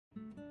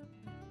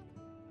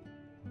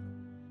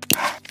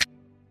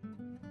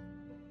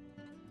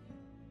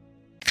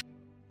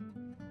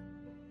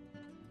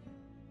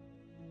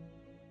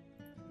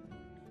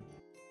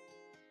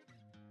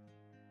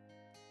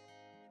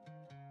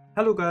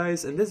Hello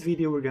guys, in this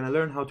video we're gonna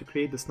learn how to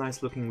create this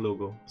nice looking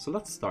logo. So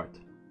let's start.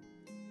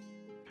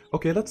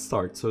 Okay, let's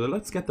start. So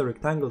let's get the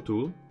rectangle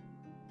tool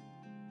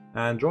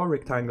and draw a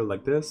rectangle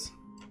like this.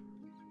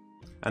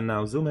 And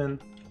now zoom in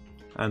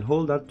and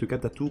hold that to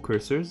get the two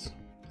cursors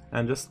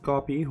and just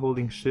copy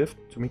holding shift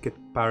to make it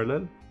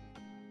parallel.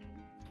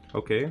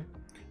 Okay,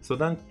 so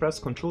then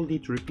press Ctrl D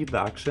to repeat the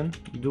action.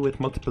 Do it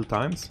multiple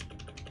times.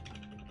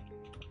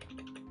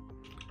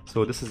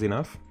 So this is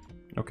enough.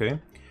 Okay.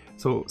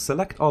 So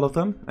select all of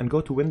them and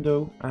go to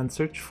Window and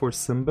search for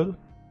symbol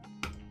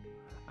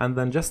and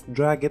then just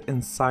drag it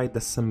inside the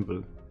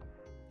symbol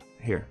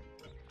here.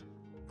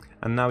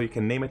 And now you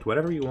can name it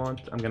whatever you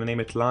want. I'm gonna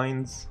name it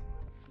lines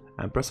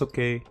and press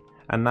OK,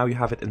 and now you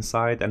have it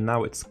inside and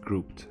now it's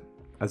grouped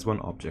as one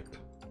object.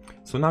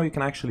 So now you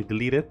can actually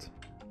delete it,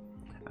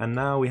 and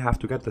now we have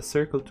to get the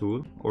circle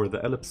tool or the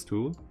ellipse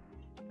tool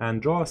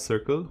and draw a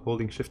circle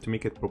holding shift to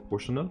make it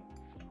proportional.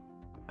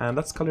 And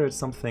let's color it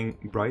something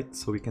bright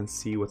so we can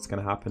see what's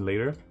gonna happen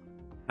later.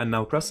 And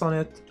now press on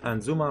it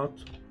and zoom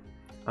out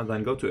and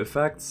then go to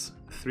Effects,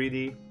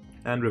 3D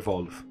and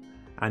Revolve.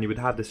 And you would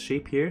have this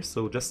shape here,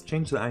 so just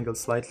change the angle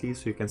slightly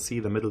so you can see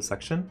the middle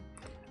section.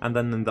 And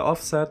then in the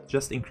offset,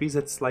 just increase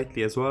it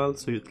slightly as well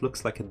so it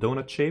looks like a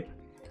donut shape.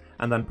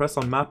 And then press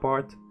on Map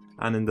Art,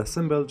 and in the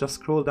symbol just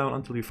scroll down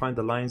until you find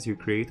the lines you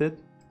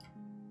created.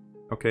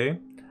 Okay,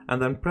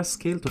 and then press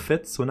Scale to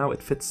Fit, so now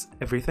it fits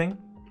everything.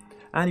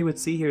 And you would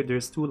see here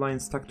there's two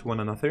lines stuck to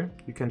one another.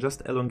 You can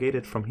just elongate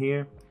it from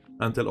here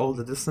until all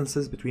the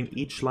distances between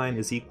each line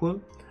is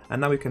equal. And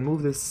now we can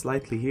move this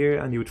slightly here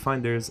and you would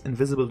find there's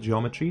invisible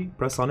geometry.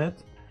 Press on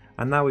it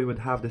and now we would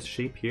have this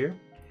shape here.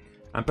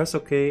 And press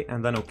OK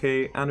and then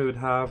OK, and we would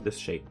have this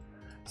shape.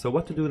 So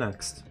what to do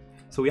next?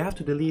 So we have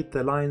to delete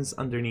the lines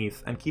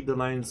underneath and keep the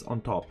lines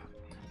on top.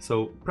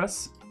 So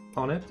press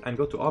on it and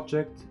go to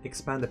Object,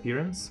 Expand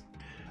Appearance.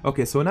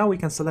 Okay, so now we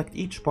can select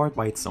each part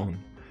by its own.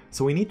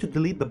 So we need to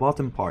delete the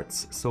bottom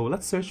parts. So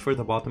let's search for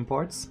the bottom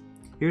parts.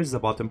 Here's the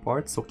bottom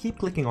part. So keep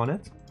clicking on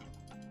it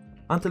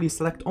until you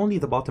select only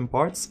the bottom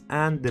parts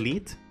and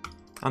delete.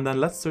 And then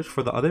let's search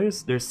for the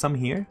others. There's some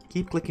here.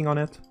 Keep clicking on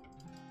it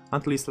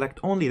until you select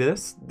only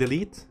this,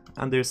 delete,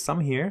 and there's some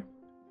here.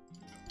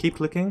 Keep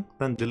clicking,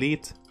 then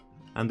delete,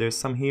 and there's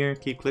some here.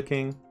 Keep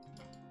clicking,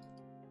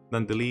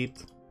 then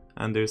delete,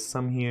 and there's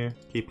some here.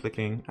 Keep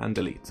clicking and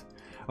delete.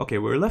 Okay,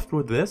 we're left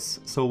with this.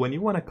 So when you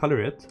want to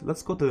color it,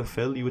 let's go to the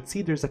fill. You would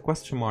see there's a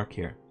question mark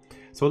here.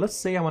 So let's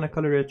say I want to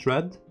color it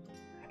red.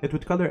 It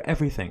would color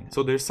everything.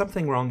 So there's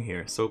something wrong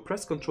here. So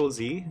press Ctrl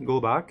Z, go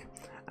back,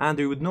 and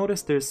you would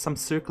notice there's some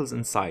circles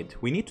inside.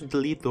 We need to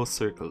delete those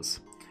circles.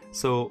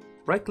 So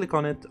right click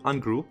on it,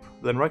 ungroup,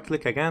 then right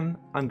click again,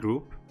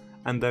 ungroup,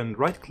 and then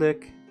right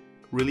click,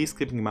 release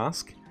clipping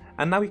mask.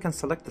 And now you can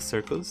select the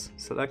circles.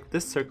 Select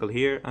this circle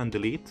here and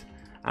delete.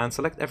 And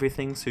select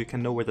everything so you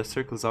can know where the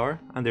circles are.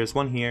 And there's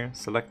one here,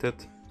 select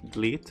it,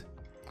 delete.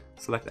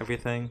 Select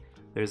everything,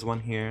 there's one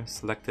here,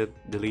 select it,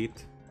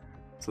 delete.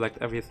 Select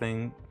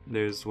everything,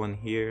 there's one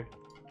here,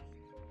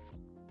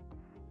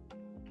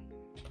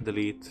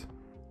 delete.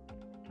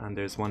 And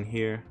there's one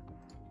here,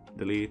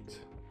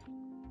 delete.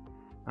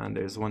 And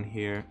there's one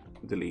here,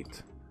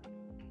 delete.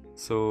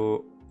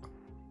 So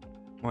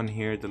one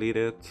here, delete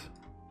it.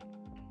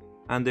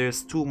 And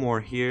there's two more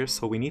here,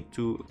 so we need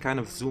to kind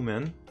of zoom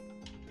in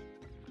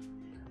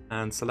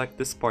and select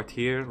this part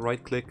here,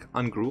 right click,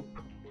 ungroup,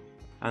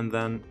 and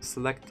then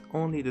select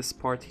only this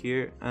part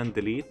here and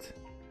delete.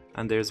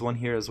 And there's one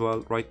here as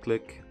well, right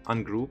click,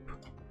 ungroup,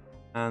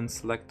 and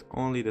select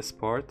only this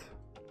part.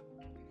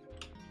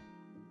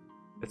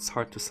 It's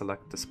hard to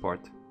select this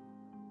part.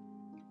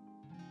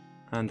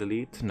 And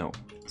delete, no.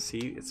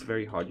 See, it's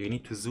very hard. You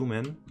need to zoom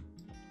in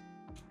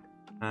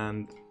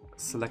and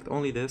select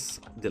only this,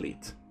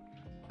 delete.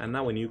 And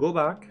now when you go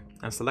back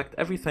and select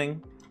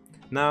everything,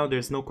 now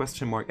there's no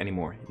question mark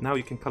anymore. Now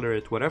you can color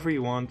it whatever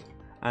you want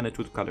and it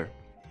would color.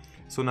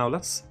 So now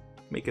let's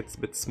make it a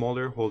bit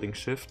smaller, holding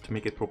shift to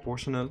make it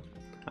proportional,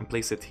 and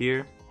place it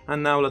here.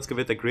 And now let's give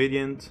it a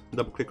gradient.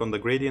 Double click on the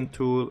gradient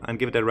tool and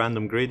give it a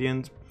random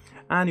gradient.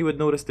 And you would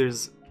notice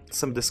there's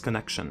some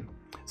disconnection.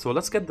 So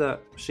let's get the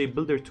shape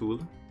builder tool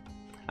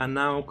and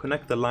now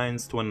connect the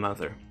lines to one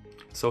another.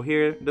 So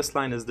here this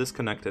line is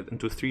disconnected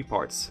into three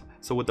parts.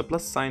 So with the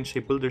plus sign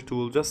shape builder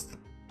tool, just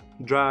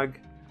drag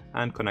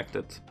and connect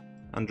it.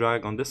 And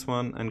drag on this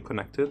one and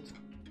connect it,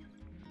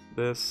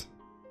 this,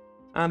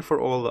 and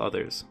for all the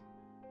others.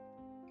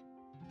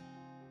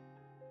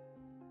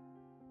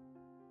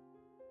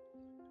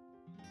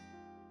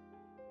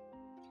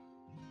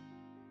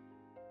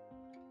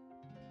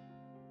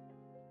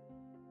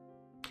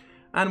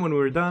 And when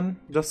we're done,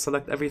 just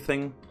select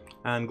everything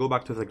and go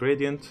back to the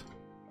gradient.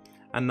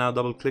 And now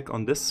double click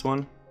on this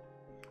one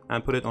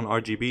and put it on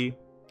RGB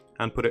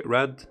and put it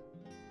red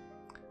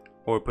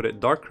or put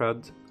it dark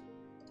red.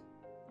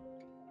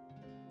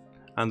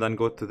 And then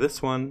go to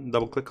this one,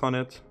 double click on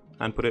it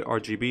and put it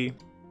RGB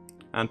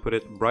and put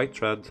it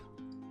bright red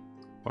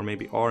or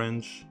maybe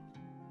orange.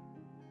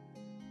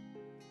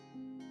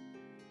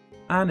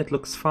 And it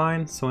looks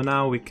fine. So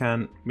now we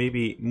can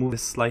maybe move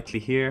this slightly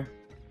here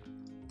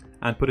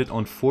and put it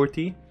on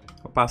 40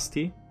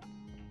 opacity.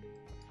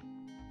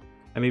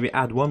 And maybe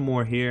add one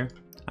more here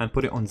and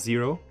put it on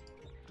 0.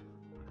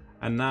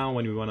 And now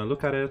when we want to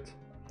look at it,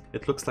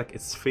 it looks like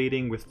it's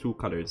fading with 2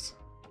 colors.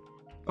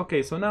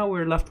 Okay, so now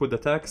we're left with the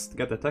text.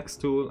 Get the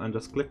text tool and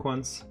just click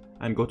once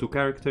and go to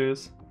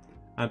characters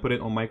and put it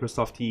on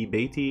Microsoft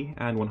Beatty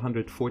and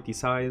 140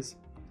 size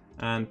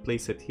and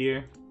place it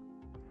here.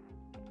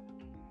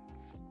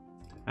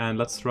 And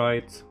let's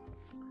write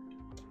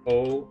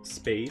O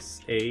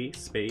space A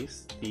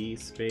space D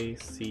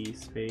space C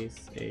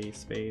space A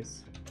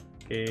space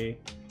K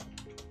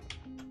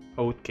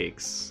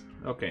oatcakes.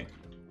 Okay,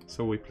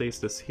 so we place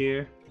this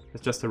here.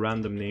 It's just a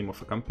random name of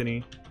a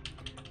company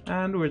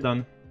and we're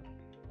done.